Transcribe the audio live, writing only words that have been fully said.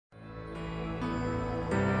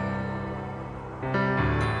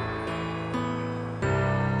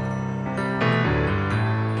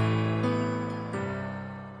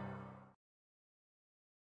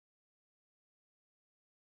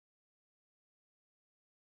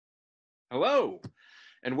Hello,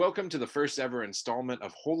 and welcome to the first ever installment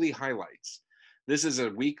of Holy Highlights. This is a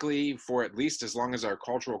weekly, for at least as long as our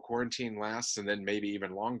cultural quarantine lasts, and then maybe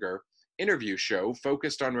even longer, interview show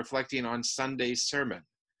focused on reflecting on Sunday's sermon.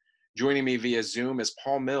 Joining me via Zoom is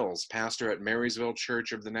Paul Mills, pastor at Marysville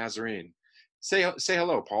Church of the Nazarene. Say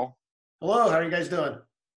hello, Paul. Hello, how are you guys doing?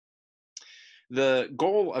 The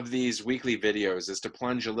goal of these weekly videos is to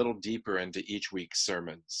plunge a little deeper into each week's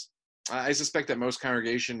sermons. I suspect that most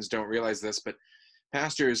congregations don't realize this, but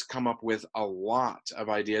pastors come up with a lot of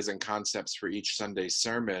ideas and concepts for each Sunday's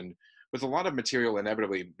sermon, with a lot of material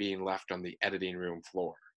inevitably being left on the editing room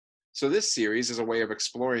floor. So this series is a way of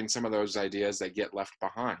exploring some of those ideas that get left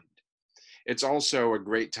behind. It's also a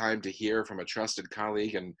great time to hear from a trusted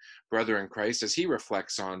colleague and brother in Christ as he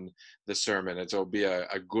reflects on the sermon. It'll be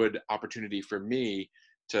a good opportunity for me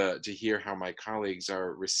to hear how my colleagues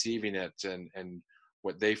are receiving it and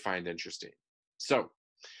what they find interesting. So,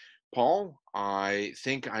 Paul, I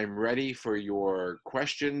think I'm ready for your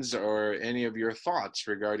questions or any of your thoughts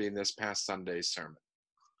regarding this past Sunday's sermon.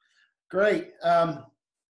 Great. I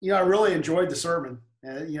really enjoyed the sermon.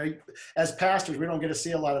 As pastors, we don't get to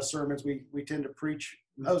see a lot of sermons. We tend to preach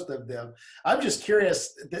most of them. I'm just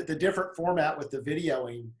curious, the different format with the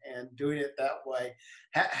videoing and doing it that way.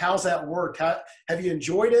 How's that worked? Have you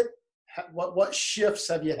enjoyed it? What shifts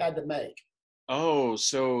have you had to make? Oh,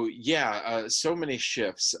 so yeah, so many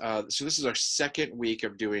shifts. So this is our second week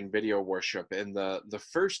of doing video worship. In the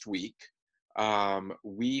first week,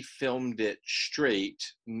 we filmed it straight,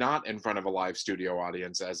 not in front of a live studio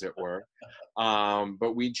audience, as it were,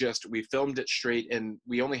 but we filmed it straight, and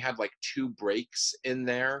we only had like 2 breaks in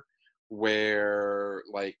there where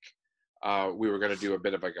we were going to do a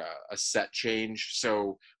bit of like a set change.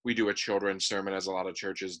 So we do a children's sermon, as a lot of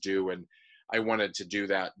churches do, and I wanted to do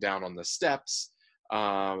that down on the steps,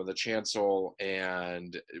 the chancel,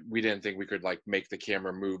 and we didn't think we could make the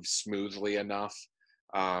camera move smoothly enough.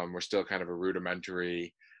 We're still kind of a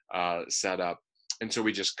rudimentary setup. And so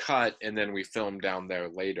we just cut, and then we filmed down there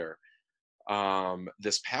later.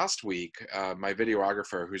 This past week, my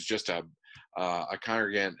videographer, who's just a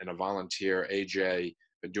congregant and a volunteer, AJ,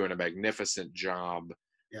 been doing a magnificent job.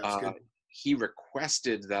 Yeah, good. He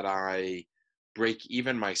requested that I break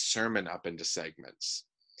even my sermon up into segments.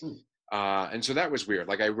 And so that was weird.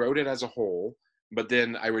 I wrote it as a whole, but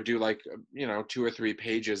then I would do 2 or 3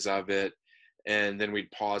 pages of it, and then we'd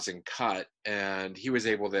pause and cut, and he was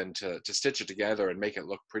able then to stitch it together and make it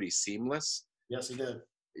look pretty seamless. Yes, he did.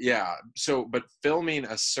 Yeah. So, but filming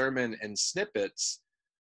a sermon in snippets,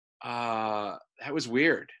 that was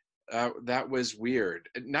weird. That was weird.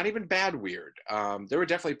 Not even bad weird. There were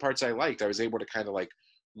definitely parts I liked. I was able to kind of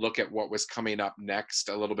look at what was coming up next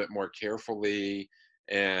a little bit more carefully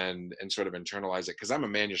and sort of internalize it, because I'm a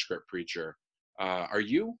manuscript preacher. Are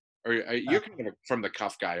you? Or you're kind of a from the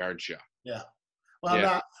cuff guy, aren't you? Yeah. Well,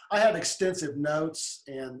 yeah. I have extensive notes,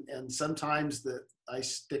 and sometimes that I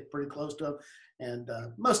stick pretty close to them, and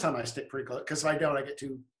most of the time I stick pretty close, because if I don't, I get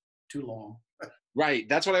too long. Right.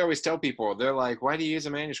 That's what I always tell people. They're like, "Why do you use a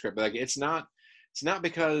manuscript?" It's not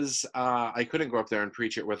because I couldn't go up there and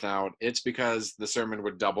preach it without. It's because the sermon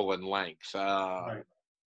would double in length. Right.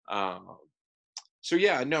 So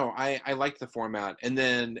yeah, no, I like the format. And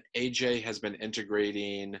then AJ has been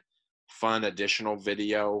integrating fun additional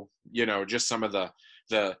video. Just some of the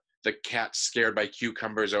cat scared by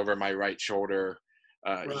cucumbers over my right shoulder.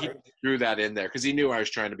 Right. He threw that in there because he knew I was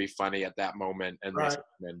trying to be funny at that moment. And right.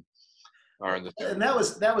 And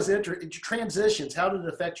that was interesting. Transitions. How did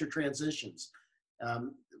it affect your transitions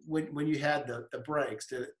when you had the breaks?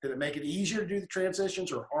 Did it make it easier to do the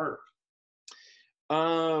transitions or harder?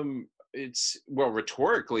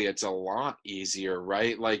 Rhetorically, it's a lot easier,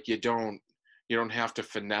 right? You don't have to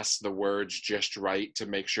finesse the words just right to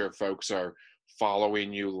make sure folks are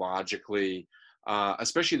following you logically.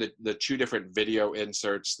 Especially the 2 different video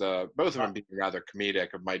inserts, both of them being rather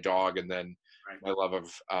comedic, of my dog and then my love of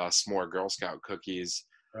s'more Girl Scout cookies.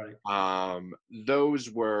 Right. Those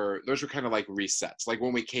were kind of like resets.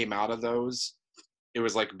 When we came out of those, it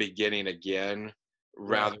was like beginning again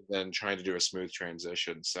rather than trying to do a smooth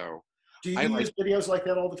transition. So do you use videos like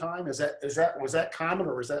that all the time? Was that common,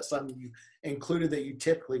 or is that something you included that you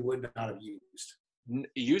typically would not have used?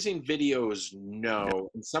 Using videos, no.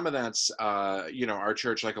 And some of that's, our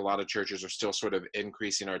church, like a lot of churches, are still sort of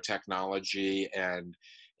increasing our technology and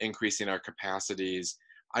increasing our capacities.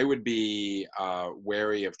 I would be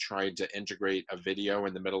wary of trying to integrate a video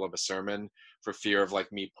in the middle of a sermon for fear of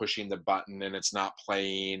me pushing the button and it's not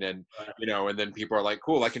playing, and and then people are like,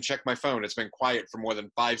 cool, I can check my phone, it's been quiet for more than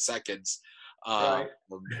 5 seconds.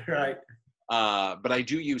 Right. But I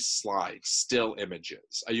do use slides, still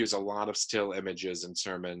images. I use a lot of still images in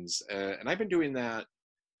sermons, and I've been doing that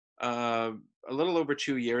uh, a little over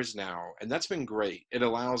 2 years now, and that's been great. It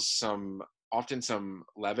allows often some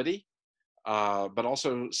levity, but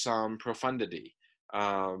also some profundity.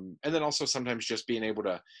 And then also sometimes just being able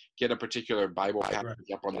to get a particular Bible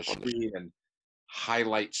passage up on the screen and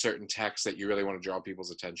highlight certain texts that you really want to draw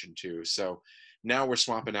people's attention to. So now we're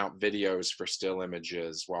swapping out videos for still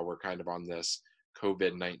images while we're kind of on this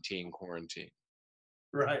COVID-19 quarantine.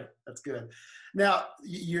 Right. That's good. Now,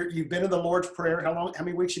 you've been in the Lord's Prayer. How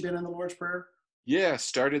many weeks you been in the Lord's Prayer? Yeah,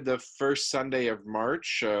 started the first Sunday of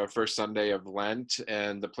March, first Sunday of Lent,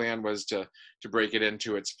 and the plan was to break it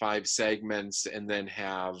into its 5 segments and then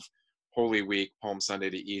have Holy Week, Palm Sunday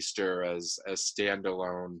to Easter as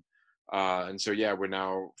standalone. And so, yeah, we're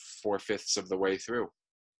now 4/5 of the way through.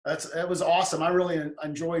 That was awesome. I really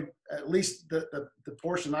enjoyed at least the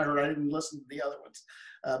portion I heard. I didn't listen to the other ones,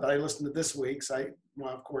 but I listened to this week's. Well,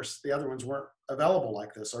 of course, the other ones weren't available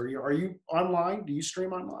like this. Are you online? Do you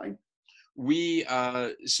stream online? We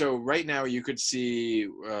so right now you could see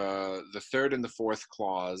the 3rd and the 4th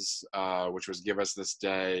clause, which was "Give us this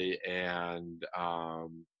day," and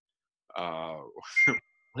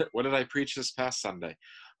what did I preach this past Sunday?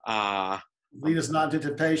 Lead us not into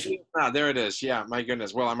temptation. There it is. Yeah, my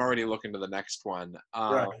goodness. Well, I'm already looking to the next one.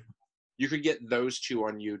 Right. You could get those 2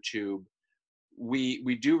 on YouTube.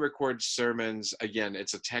 We do record sermons. Again,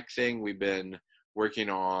 it's a tech thing. We've been working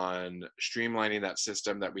on streamlining that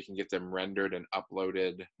system that we can get them rendered and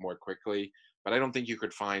uploaded more quickly. But I don't think you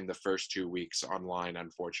could find the first 2 weeks online,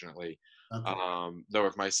 unfortunately. Okay. Though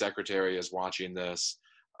if my secretary is watching this,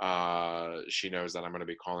 she knows that I'm going to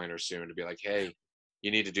be calling her soon to be like, hey, you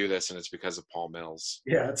need to do this, and it's because of Paul Mills.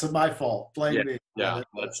 Yeah, it's my fault. Blame me. Yeah,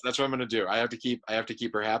 that's what I'm going to do. I have to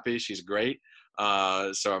keep her happy. She's great.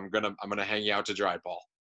 So I'm gonna hang you out to dry, Paul.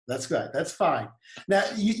 That's good. That's fine. Now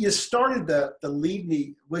you started the Lead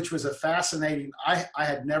Me, which was a fascinating. I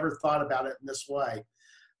had never thought about it in this way,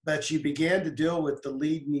 but you began to deal with the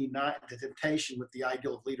Lead Me not into temptation with the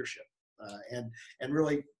ideal of leadership, and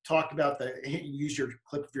really talked about use your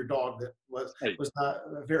clip of your dog that was not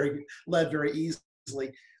led very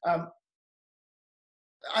easily.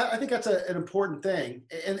 I think that's an important thing.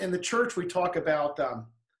 In the church, we talk about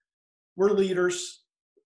we're leaders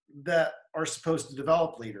that are supposed to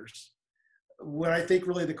develop leaders. What I think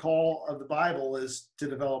really the call of the Bible is to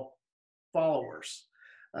develop followers.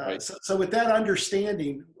 Right. So with that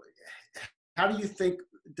understanding, how do you think,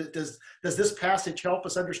 does this passage help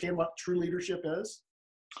us understand what true leadership is?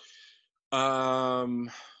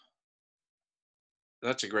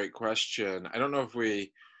 That's a great question. I don't know if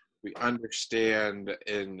we understand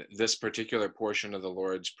in this particular portion of the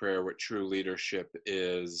Lord's Prayer what true leadership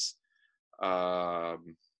is.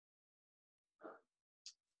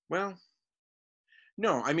 Well,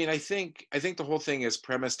 no, I mean, I think the whole thing is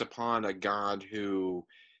premised upon a God who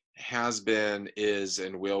has been, is,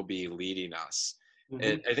 and will be leading us. Mm-hmm.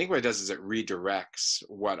 And I think what it does is it redirects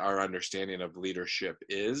what our understanding of leadership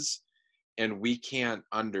is, and we can't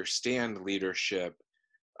understand leadership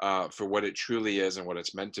for what it truly is and what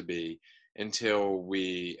it's meant to be until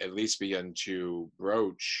we at least begin to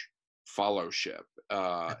broach fellowship.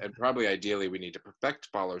 And probably ideally we need to perfect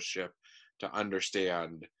fellowship to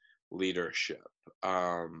understand leadership.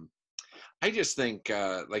 I just think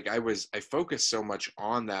I focus so much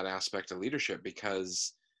on that aspect of leadership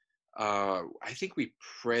because I think we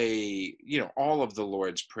pray, all of the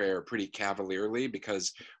Lord's Prayer pretty cavalierly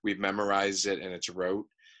because we've memorized it and it's rote.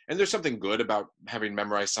 And there's something good about having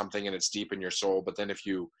memorized something and it's deep in your soul. But then if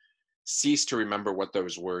you cease to remember what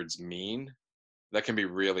those words mean, that can be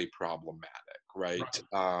really problematic, right?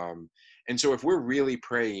 And so if we're really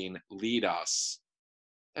praying, lead us,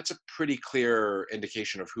 that's a pretty clear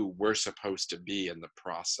indication of who we're supposed to be in the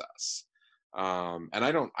process. And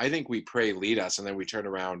I think we pray, lead us, and then we turn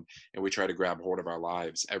around and we try to grab hold of our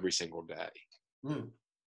lives every single day.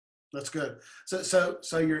 That's good.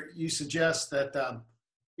 So you suggest that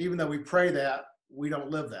even though we pray that, we don't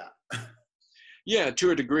live that. Yeah, to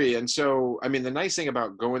a degree. And so, I mean, the nice thing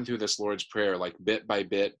about going through this Lord's Prayer, like bit by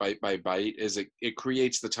bit, bite by bite, is it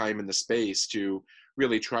creates the time and the space to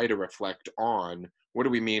really try to reflect on what do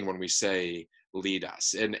we mean when we say lead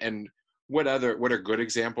us, and what are good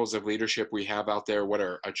examples of leadership we have out there? What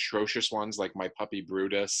are atrocious ones, like my puppy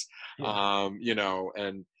Brutus,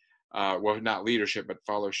 and well, not leadership, but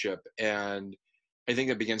fellowship. And I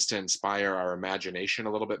think it begins to inspire our imagination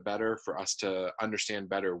a little bit better for us to understand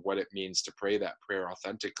better what it means to pray that prayer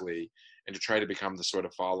authentically and to try to become the sort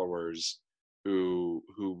of followers who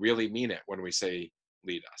really mean it when we say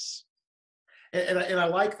lead us. And I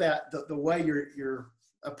like that the way you're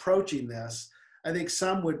approaching this. I think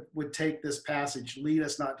some would take this passage, lead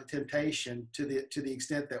us not to temptation, to the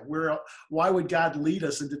extent that why would God lead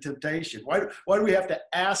us into temptation? Why do we have to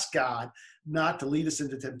ask God not to lead us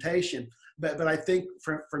into temptation? But I think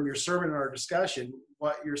from your sermon and our discussion,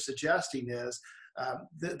 what you're suggesting is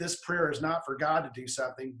this prayer is not for God to do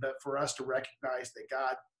something, but for us to recognize that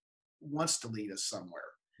God wants to lead us somewhere,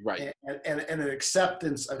 Right. and an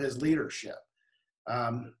acceptance of His leadership.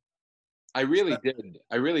 I really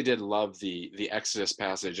did love the Exodus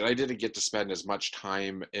passage, and I didn't get to spend as much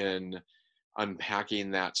time in unpacking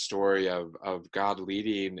that story of God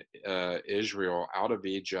leading Israel out of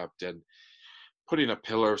Egypt and putting a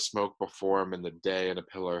pillar of smoke before him in the day and a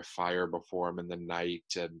pillar of fire before him in the night.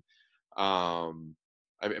 And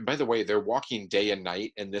I mean, by the way, they're walking day and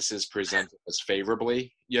night, and this is presented as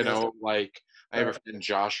favorably, Yes. like I have a Right. friend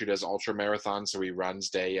Josh who does ultra marathons, so he runs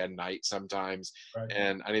day and night sometimes. Right.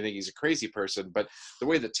 And I don't think he's a crazy person, but the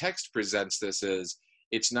way the text presents this is,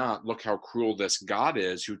 it's not, look how cruel this God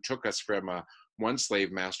is who took us from one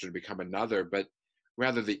slave master to become another, but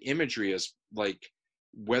rather the imagery is like,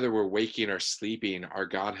 whether we're waking or sleeping, our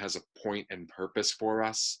God has a point and purpose for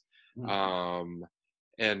us. Mm-hmm.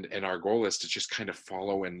 And our goal is to just kind of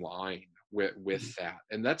follow in line with that.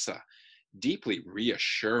 And that's a deeply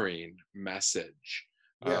reassuring message,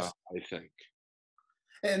 Yes. I think.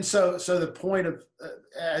 And so the point of,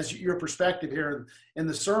 as your perspective here in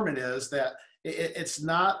the sermon is that it's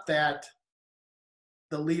not that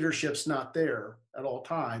the leadership's not there at all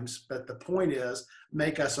times, but the point is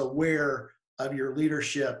make us aware of your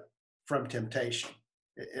leadership from temptation.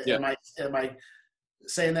 Yeah. Am I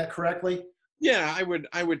saying that correctly? Yeah, I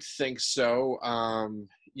would think so. And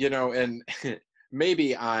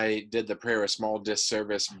maybe I did the prayer a small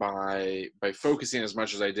disservice by focusing as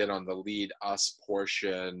much as I did on the lead us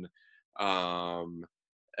portion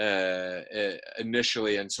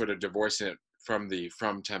initially, and sort of divorcing it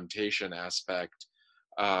from temptation aspect.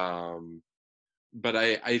 But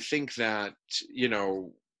I think that,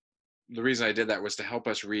 the reason I did that was to help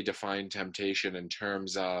us redefine temptation in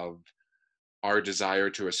terms of our desire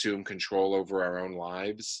to assume control over our own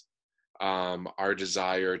lives, our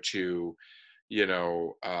desire to,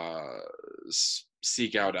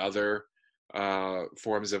 seek out other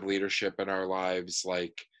forms of leadership in our lives,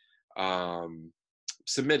 like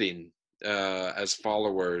submitting as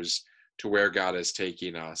followers to where God is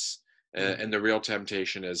taking us. And the real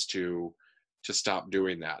temptation is to stop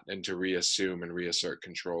doing that and to reassume and reassert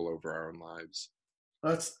control over our own lives.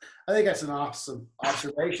 I think that's an awesome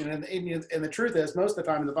observation. And the truth is, most of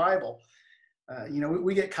the time in the Bible,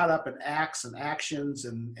 we get caught up in acts and actions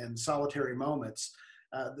and solitary moments.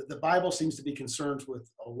 The Bible seems to be concerned with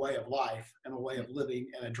a way of life and a way of living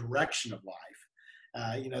and a direction of life.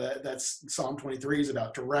 That's Psalm 23 is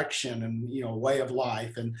about direction and, a way of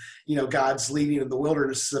life. And, God's leading in the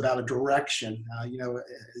wilderness is about a direction.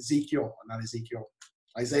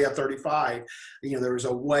 Isaiah 35, there was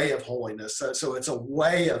a way of holiness. So it's a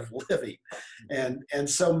way of living. And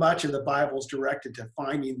so much of the Bible is directed to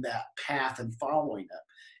finding that path and following it.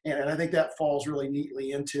 And I think that falls really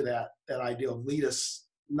neatly into that idea of lead us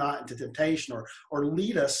not into temptation, or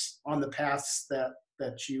lead us on the paths that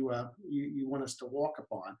you want us to walk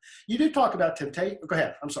upon. You did talk about temptation. Go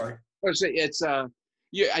ahead. I'm sorry. It's I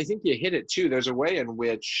think you hit it too. There's a way in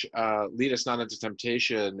which lead us not into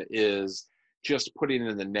temptation is just putting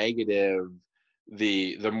in the negative,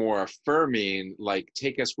 the more affirming, like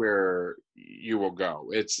take us where you will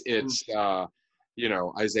go. It's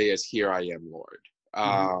Isaiah's "Here I am, Lord."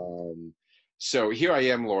 So "Here I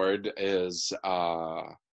am, Lord" is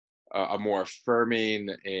a more affirming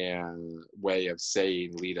and way of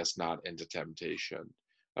saying "lead us not into temptation."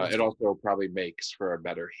 It also probably makes for a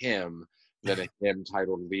better hymn than a hymn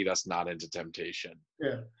titled "Lead Us Not into Temptation."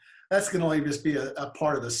 Yeah, that's going to only just be a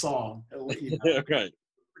part of the song. Right.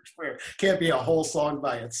 Can't be a whole song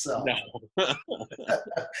by itself. No.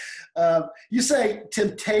 You say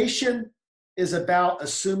temptation is about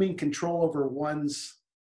assuming control over one's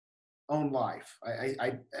own life.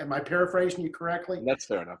 Am I paraphrasing you correctly? That's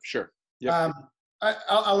fair enough. Sure. Yep.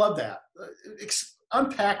 I love that.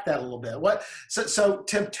 Unpack that a little bit. So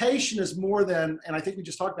temptation is more than, and I think we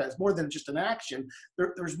just talked about it, it's more than just an action.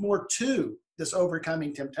 There's more to this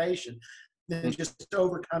overcoming temptation than just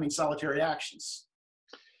overcoming solitary actions.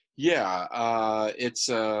 Yeah, it's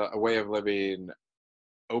a way of living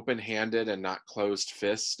open-handed and not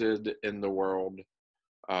closed-fisted in the world.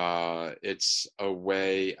 It's a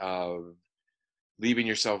way of leaving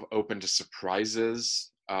yourself open to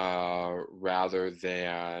surprises rather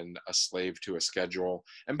than a slave to a schedule.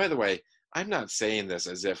 And by the way, I'm not saying this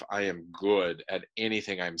as if I am good at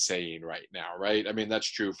anything I'm saying right now, right? I mean, that's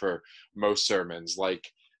true for most sermons. Like,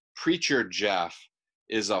 Preacher Jeff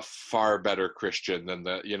is a far better Christian than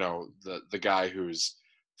the guy who's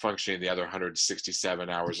functioning the other 167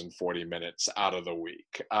 hours and 40 minutes out of the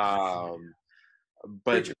week. But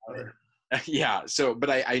Preacher, brother. yeah, but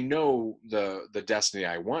I know the destiny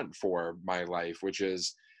I want for my life, which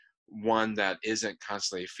is one that isn't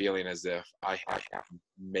constantly feeling as if I have to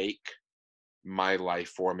make my life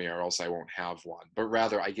for me or else I won't have one, but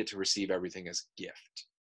rather I get to receive everything as gift.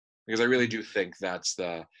 Because I really do think that's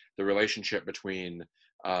the relationship between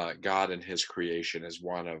God and his creation is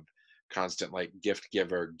one of constant, like, gift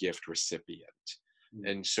giver, gift recipient.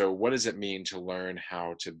 And so what does it mean to learn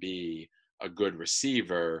how to be a good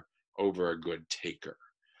receiver over a good taker?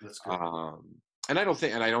 That's good. And I don't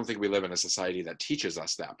think we live in a society that teaches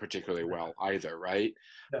us that particularly well either, right?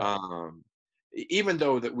 No. Even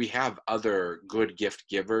though that we have other good gift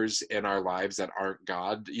givers in our lives that aren't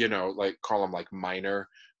God, like, call them like minor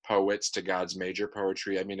poets to God's major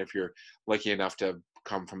poetry. I mean, if you're lucky enough to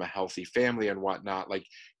come from a healthy family and whatnot, like,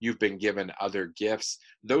 you've been given other gifts.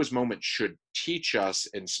 Those moments should teach us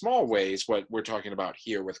in small ways what we're talking about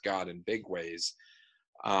here with God in big ways.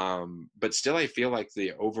 But still, I feel like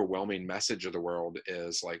the overwhelming message of the world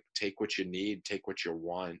is like, take what you need, take what you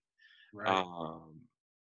want. Right.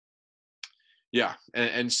 Yeah,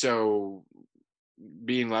 and so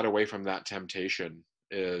being led away from that temptation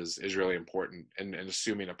is really important, and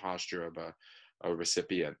assuming a posture of a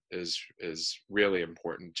recipient is really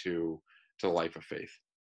important to the life of faith.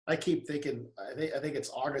 I keep thinking, I think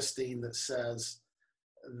it's Augustine that says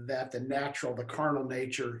that the carnal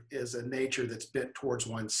nature is a nature that's bent towards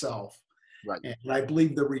oneself. Right. And I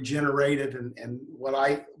believe the regenerated and what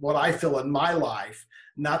I feel in my life,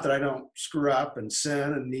 not that I don't screw up and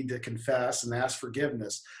sin and need to confess and ask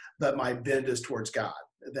forgiveness, but my bend is towards God.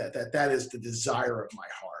 That is the desire of my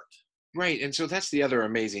heart. Right. And so that's the other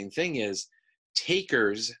amazing thing is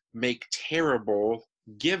takers make terrible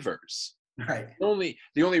givers. Right. The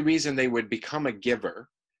only reason they would become a giver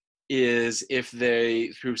is if they,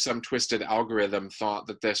 through some twisted algorithm, thought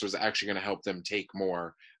that this was actually going to help them take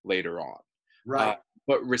more later on. Right.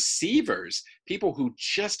 But receivers, people who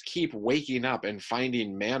just keep waking up and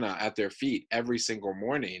finding manna at their feet every single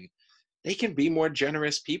morning, they can be more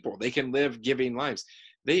generous people. They can live giving lives.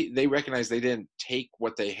 They recognize they didn't take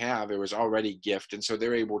what they have. It was already gift. And so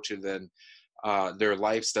they're able to then, their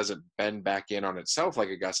lives doesn't bend back in on itself, like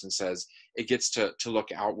Augustine says. It gets to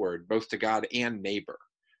look outward, both to God and neighbor.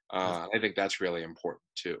 I think that's really important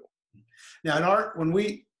too. Now, when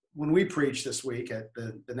we preached this week at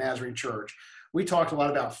the Nazarene Church, we talked a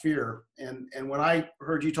lot about fear. And when I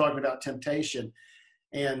heard you talking about temptation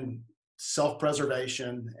and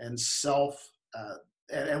self-preservation and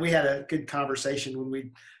and we had a good conversation when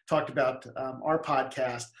we talked about our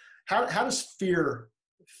podcast. How does fear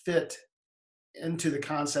fit into the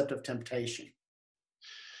concept of temptation?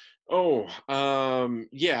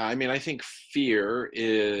 Yeah. I mean, I think fear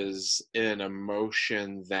is an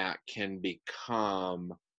emotion that can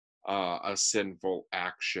become a sinful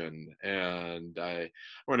action, and I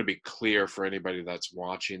want to be clear for anybody that's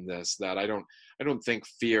watching this that I don't think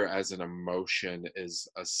fear as an emotion is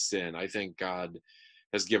a sin. I think God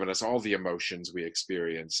has given us all the emotions we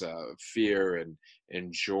experience, fear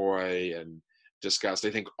and joy and disgust.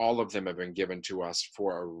 I think all of them have been given to us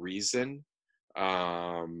for a reason.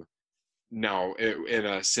 Now, in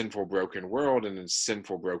a sinful, broken world and in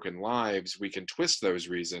sinful, broken lives, we can twist those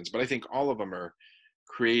reasons, but I think all of them are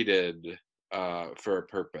created for a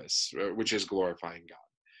purpose, which is glorifying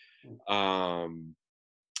God.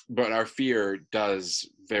 But our fear does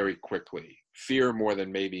very quickly. Fear more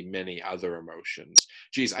than maybe many other emotions.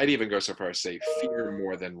 Geez, I'd even go so far as say fear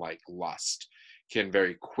more than like lust can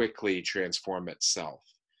very quickly transform itself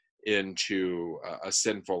into a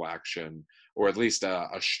sinful action, or at least a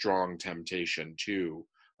strong temptation to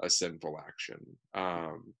a sinful action.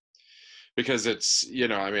 Because it's,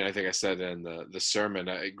 I mean, I think I said in the sermon,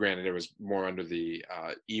 granted it was more under the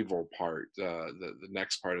evil part, the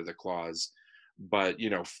next part of the clause, but,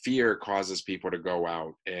 fear causes people to go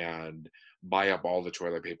out and buy up all the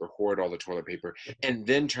toilet paper, hoard all the toilet paper, and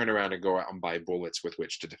then turn around and go out and buy bullets with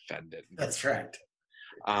which to defend it. That's right.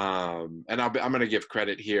 And I'm going to give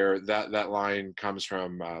credit here. That line comes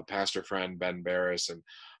from pastor friend Ben Barris in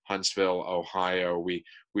Huntsville, Ohio. We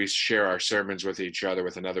share our sermons with each other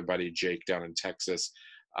with another buddy, Jake, down in Texas.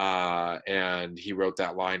 And he wrote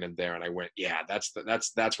that line in there, and I went, yeah, that's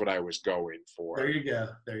what I was going for. There you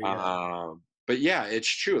go. But yeah, it's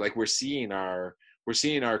true. Like we're seeing our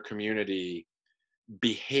community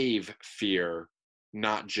behave fear,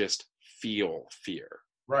 not just feel fear.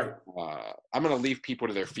 Right. I'm going to leave people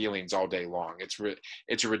to their feelings all day long.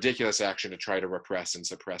 It's a ridiculous action to try to repress and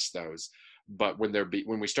suppress those. But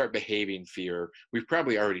when we start behaving fear, we've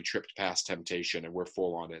probably already tripped past temptation and we're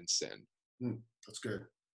full on in sin. That's good.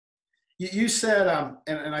 You said, I'm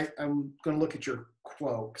going to look at your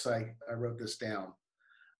quote because I wrote this down.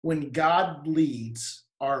 When God leads,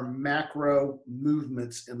 our macro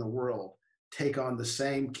movements in the world take on the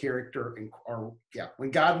same character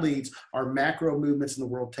when God leads, our macro movements in the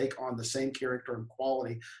world take on the same character and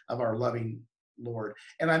quality of our loving Lord.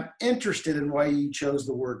 And I'm interested in why you chose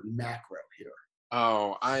the word macro here.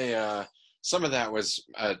 Oh, some of that was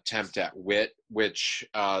an attempt at wit, which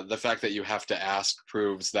the fact that you have to ask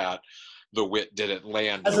proves that the wit didn't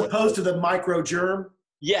land. As opposed to the micro germ?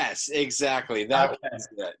 Yes, exactly. That was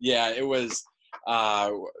it. Yeah, it was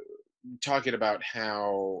talking about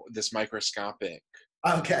how this microscopic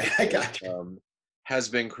I got you. Has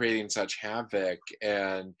been creating such havoc,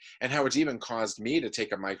 and how it's even caused me to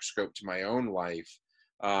take a microscope to my own life.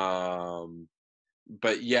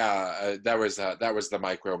 But yeah, that was the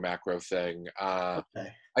micro macro thing. I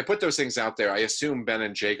put those things out there. I assume Ben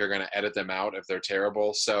and Jake are going to edit them out if they're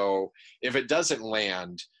terrible. So if it doesn't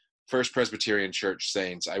land, First Presbyterian Church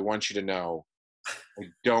saints, I want you to know,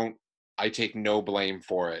 I take no blame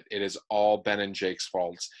for it. It is all Ben and Jake's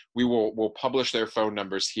faults. We'll publish their phone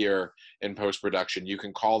numbers here in post-production. You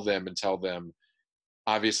can call them and tell them,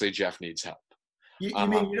 obviously Jeff needs help. You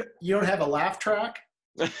mean you don't have a laugh track?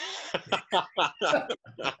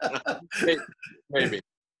 Maybe.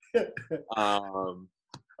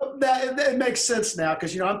 That makes sense now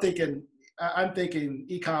because I'm thinking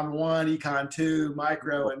econ 1, econ 2,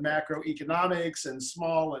 micro and macro economics, and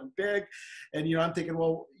small and big, and I'm thinking,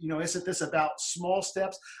 well, isn't this about small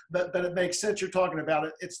steps? But it makes sense. You're talking about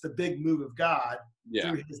it. It's the big move of God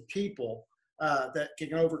through His people that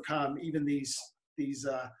can overcome even these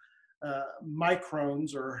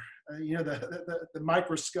microns, or the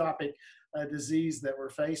microscopic disease that we're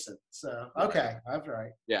facing. So okay, that's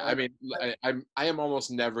right. Yeah, I mean, I am almost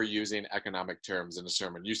never using economic terms in a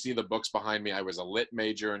sermon. You see the books behind me. I was a lit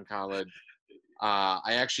major in college.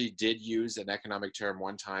 I actually did use an economic term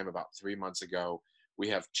one time about 3 months ago. We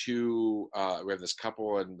have this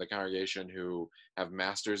couple in the congregation who have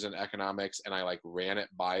masters in economics, and I ran it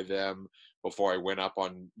by them before I went up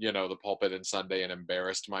on the pulpit on Sunday and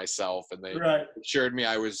embarrassed myself, and they assured me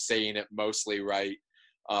I was saying it mostly right.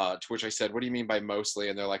 To which I said, "What do you mean by mostly?"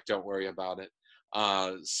 And they're like, "Don't worry about it."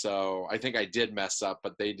 So I think I did mess up,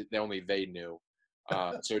 but they knew.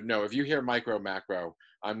 So no, if you hear micro macro,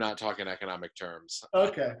 I'm not talking economic terms.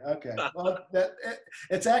 Okay. Well,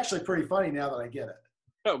 it's actually pretty funny now that I get it.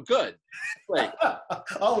 Oh, good. Great.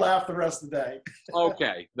 I'll laugh the rest of the day.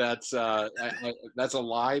 Okay, that's a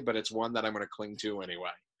lie, but it's one that I'm going to cling to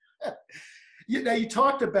anyway. You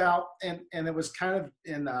talked about, and it was kind of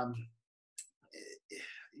in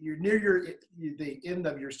you're near the end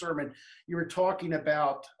of your sermon. You were talking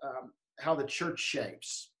about how the church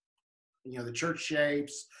shapes. The church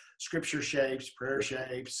shapes, Scripture shapes, prayer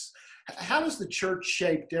shapes. How does the church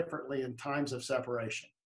shape differently in times of separation?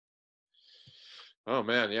 Oh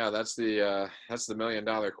man, yeah, that's the $1 million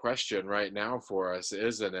question right now for us,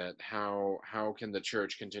 isn't it? How can the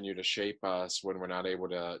church continue to shape us when we're not able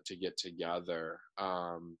to get together?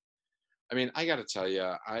 I mean, I got to tell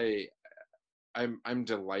you, I'm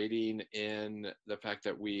delighting in the fact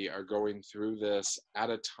that we are going through this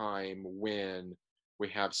at a time when we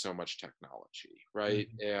have so much technology, right?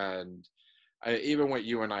 Mm-hmm. And even what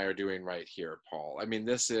you and I are doing right here, Paul. I mean,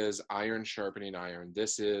 this is iron sharpening iron.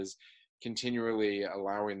 This is continually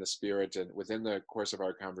allowing the Spirit, and within the course of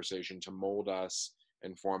our conversation, to mold us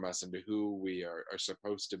and form us into who we are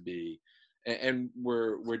supposed to be. And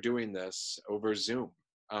we're doing this over Zoom.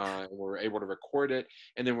 We're able to record it,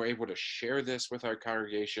 and then we're able to share this with our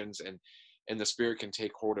congregations, and the Spirit can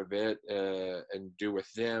take hold of it and do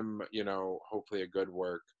with them, hopefully a good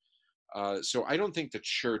work. So I don't think the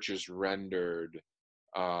church is rendered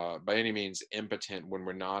by any means impotent when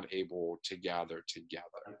we're not able to gather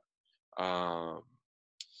together. And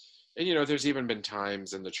there's even been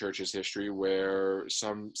times in the church's history where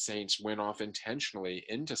some saints went off intentionally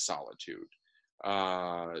into solitude,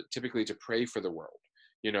 typically to pray for the world.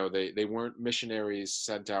 They weren't missionaries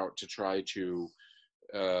sent out to try to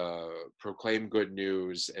proclaim good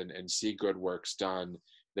news and see good works done.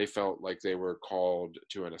 They felt like they were called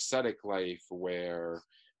to an ascetic life where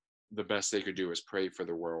the best they could do is pray for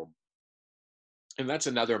the world. And that's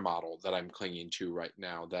another model that I'm clinging to right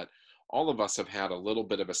now, that all of us have had a little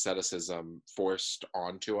bit of asceticism forced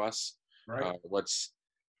onto us. Right.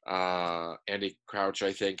 Andy Crouch,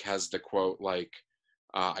 I think, has the quote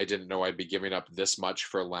I didn't know I'd be giving up this much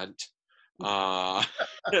for Lent. Uh,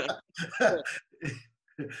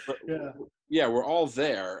 but Yeah, yeah, we're all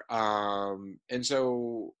there. And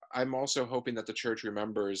so I'm also hoping that the church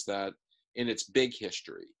remembers that in its big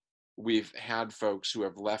history, we've had folks who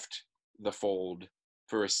have left the fold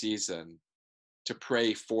for a season to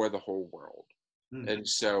pray for the whole world. mm, And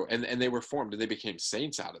so, and they were formed and they became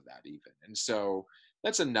saints out of that even. And so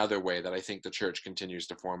that's another way that I think the church continues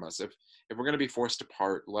to form us. If we're going to be forced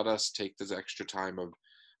apart, let us take this extra time of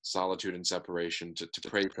solitude and separation to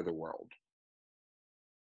pray for the world.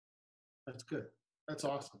 that's good. That's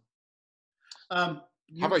awesome. Um, How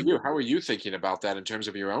you, about you, you? How are you thinking about that in terms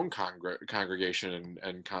of your own congregation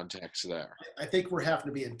and context there? I think we're having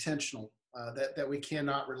to be intentional. That we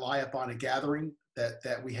cannot rely upon a gathering.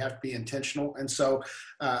 That we have to be intentional. And so,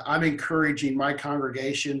 I'm encouraging my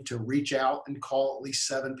congregation to reach out and call at least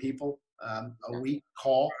 7 people a week.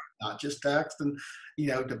 Call, not just text, and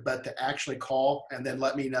but to actually call and then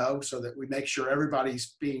let me know so that we make sure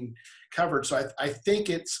everybody's being covered. So I think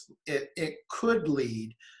it could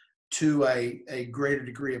lead to a greater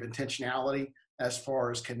degree of intentionality as far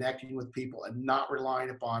as connecting with people and not relying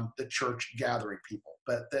upon the church gathering people,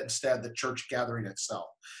 but instead the church gathering itself.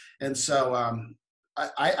 And so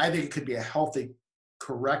I think it could be a healthy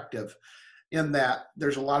corrective in that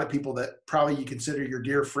there's a lot of people that probably you consider your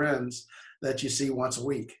dear friends that you see once a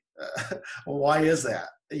week. Well, why is that?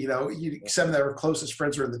 Some of our closest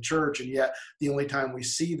friends are in the church, and yet the only time we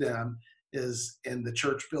see them is in the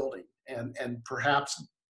church building. And perhaps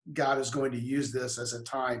God is going to use this as a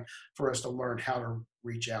time for us to learn how to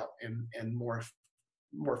reach out in more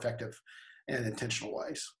effective and intentional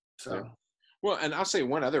ways. Yeah. So, Well, and I'll say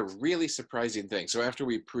one other really surprising thing. So after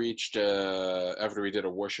we preached, after we did a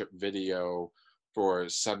worship video for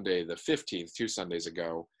Sunday the 15th, 2 Sundays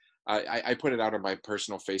ago, I put it out on my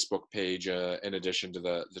personal Facebook page in addition to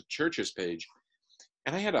the church's page.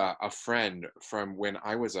 And I had a friend from when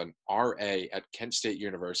I was an RA at Kent State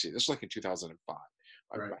University. This was like in 2005.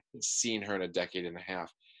 I right. hadn't seen her in a decade and a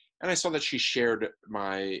half. And I saw that she shared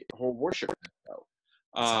my whole worship video.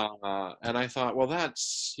 And I thought, well,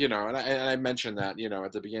 that's, and I mentioned that,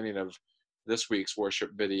 at the beginning of this week's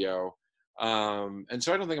worship video. And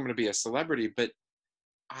so I don't think I'm going to be a celebrity, but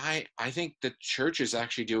I think the church is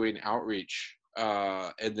actually doing outreach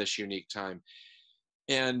in this unique time.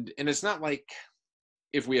 And it's not like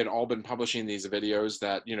if we had all been publishing these videos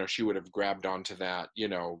that, she would have grabbed onto that,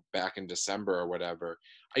 back in December or whatever.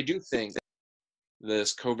 I do think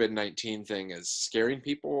this COVID-19 thing is scaring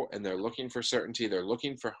people and they're looking for certainty. They're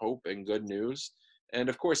looking for hope and good news. And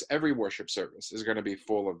of course, every worship service is going to be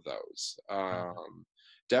full of those.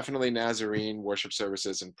 Definitely Nazarene worship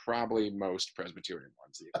services and probably most Presbyterian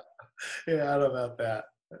ones even. Yeah, I don't know about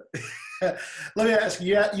that. Let me ask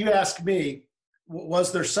you, you asked me,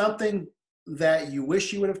 was there something that you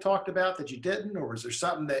wish you would have talked about that you didn't, or was there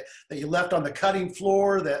something that you left on the cutting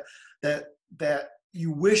floor that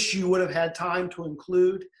you wish you would have had time to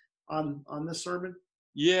include on this sermon?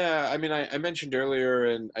 Yeah, I mean, I mentioned earlier,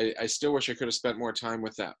 and I still wish I could have spent more time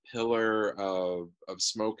with that pillar of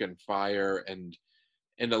smoke and fire and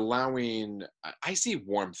allowing. I see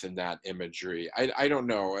warmth in that imagery. I don't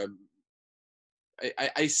know.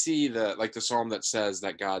 I see the psalm that says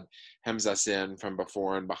that God hems us in from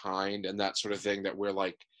before and behind and that sort of thing, that we're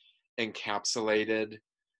like encapsulated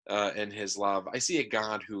in his love. I see a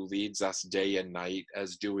God who leads us day and night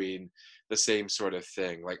as doing the same sort of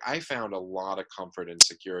thing. Like I found a lot of comfort and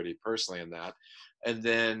security personally in that. And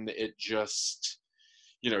then it just,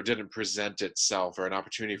 didn't present itself, or an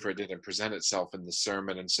opportunity for it didn't present itself in the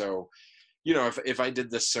sermon. And so, if I did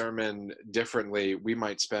this sermon differently, we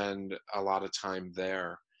might spend a lot of time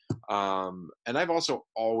there. And I've also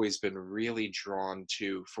always been really drawn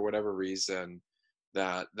to, for whatever reason,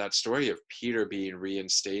 that story of Peter being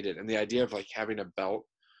reinstated and the idea of like having a belt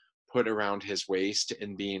put around his waist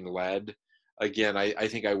and being led. Again, I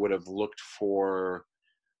think I would have looked for,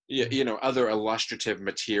 other illustrative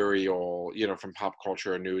material, from pop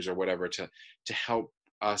culture or news or whatever to help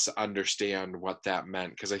us understand what that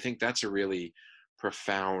meant, because I think that's a really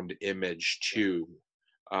profound image too.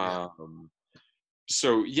 Yeah.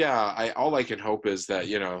 So yeah, all I can hope is that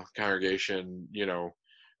congregation,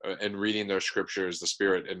 and reading those scriptures, the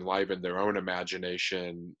Spirit enliven their own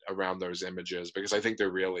imagination around those images, because I think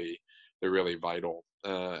they're really vital.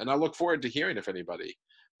 And I look forward to hearing if anybody,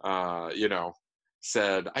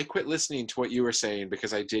 said, I quit listening to what you were saying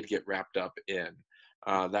because I did get wrapped up in.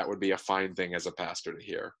 That would be a fine thing as a pastor to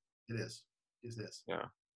hear. It is. It is. Yeah.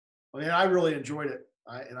 Well, I really enjoyed it,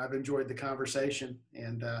 and I've enjoyed the conversation.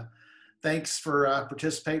 And thanks for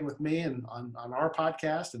participating with me and on our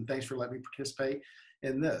podcast, and thanks for letting me participate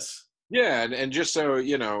in this. Yeah, and just so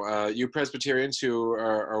you know, you Presbyterians who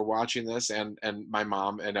are watching this, and my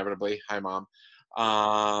mom, inevitably, hi mom,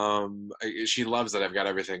 she loves that I've got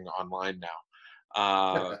everything online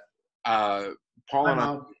now. Uh, Paul Hi, and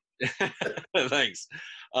Mom. I, thanks.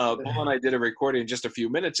 Paul and I did a recording just a few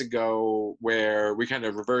minutes ago where we kind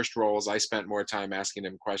of reversed roles. I spent more time asking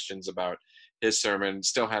him questions about his sermon,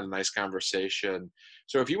 still had a nice conversation.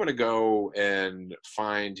 So if you want to go and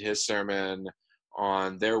find his sermon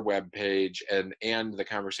on their webpage and the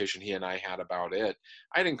conversation he and I had about it,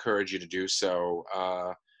 I'd encourage you to do so.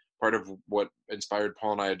 Part of what inspired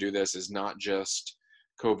Paul and I to do this is not just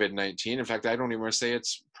COVID-19. In fact, I don't even want to say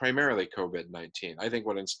it's primarily COVID-19. I think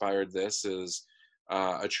what inspired this is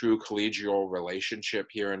a true collegial relationship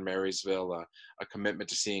here in Marysville, a commitment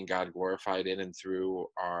to seeing God glorified in and through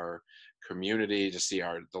our community, to see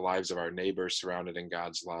the lives of our neighbors surrounded in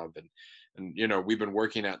God's love. And you know, we've been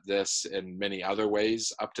working at this in many other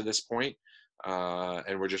ways up to this point,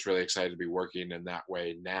 and we're just really excited to be working in that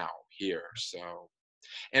way now here. So,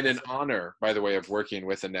 and in honor, by the way, of working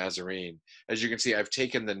with a Nazarene, as you can see, I've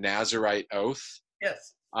taken the Nazarite oath.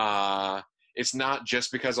 Yes. It's not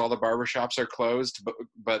just because all the barbershops are closed,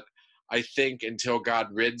 but I think until God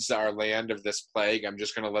rids our land of this plague, I'm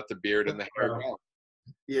just going to let the beard and the hair go.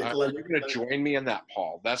 Yeah, Are you going to join me in that,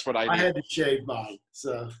 Paul? That's what I need. I had to shave mine,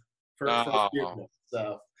 so for forgiveness.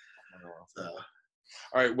 So.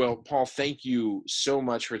 All right. Well, Paul, thank you so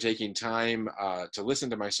much for taking time to listen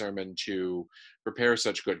to my sermon, to prepare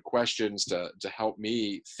such good questions, to help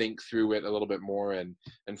me think through it a little bit more, and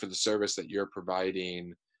for the service that you're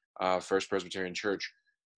providing First Presbyterian Church.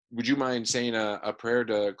 Would you mind saying a prayer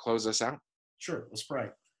to close us out? Sure. Let's pray.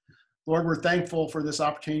 Lord, we're thankful for this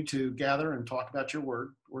opportunity to gather and talk about your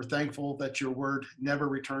word. We're thankful that your word never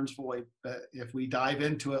returns void. But if we dive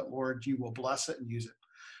into it, Lord, you will bless it and use it.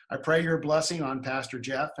 I pray your blessing on Pastor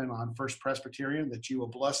Jeff and on First Presbyterian, that you will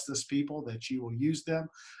bless this people, that you will use them.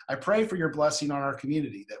 I pray for your blessing on our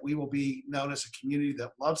community, that we will be known as a community that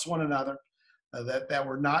loves one another, that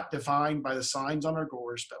we're not defined by the signs on our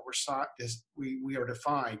doors, but we are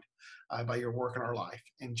defined by your work in our life.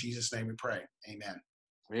 In Jesus' name we pray. Amen.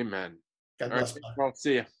 Amen. God All bless. right, well,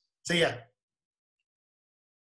 see ya. See ya.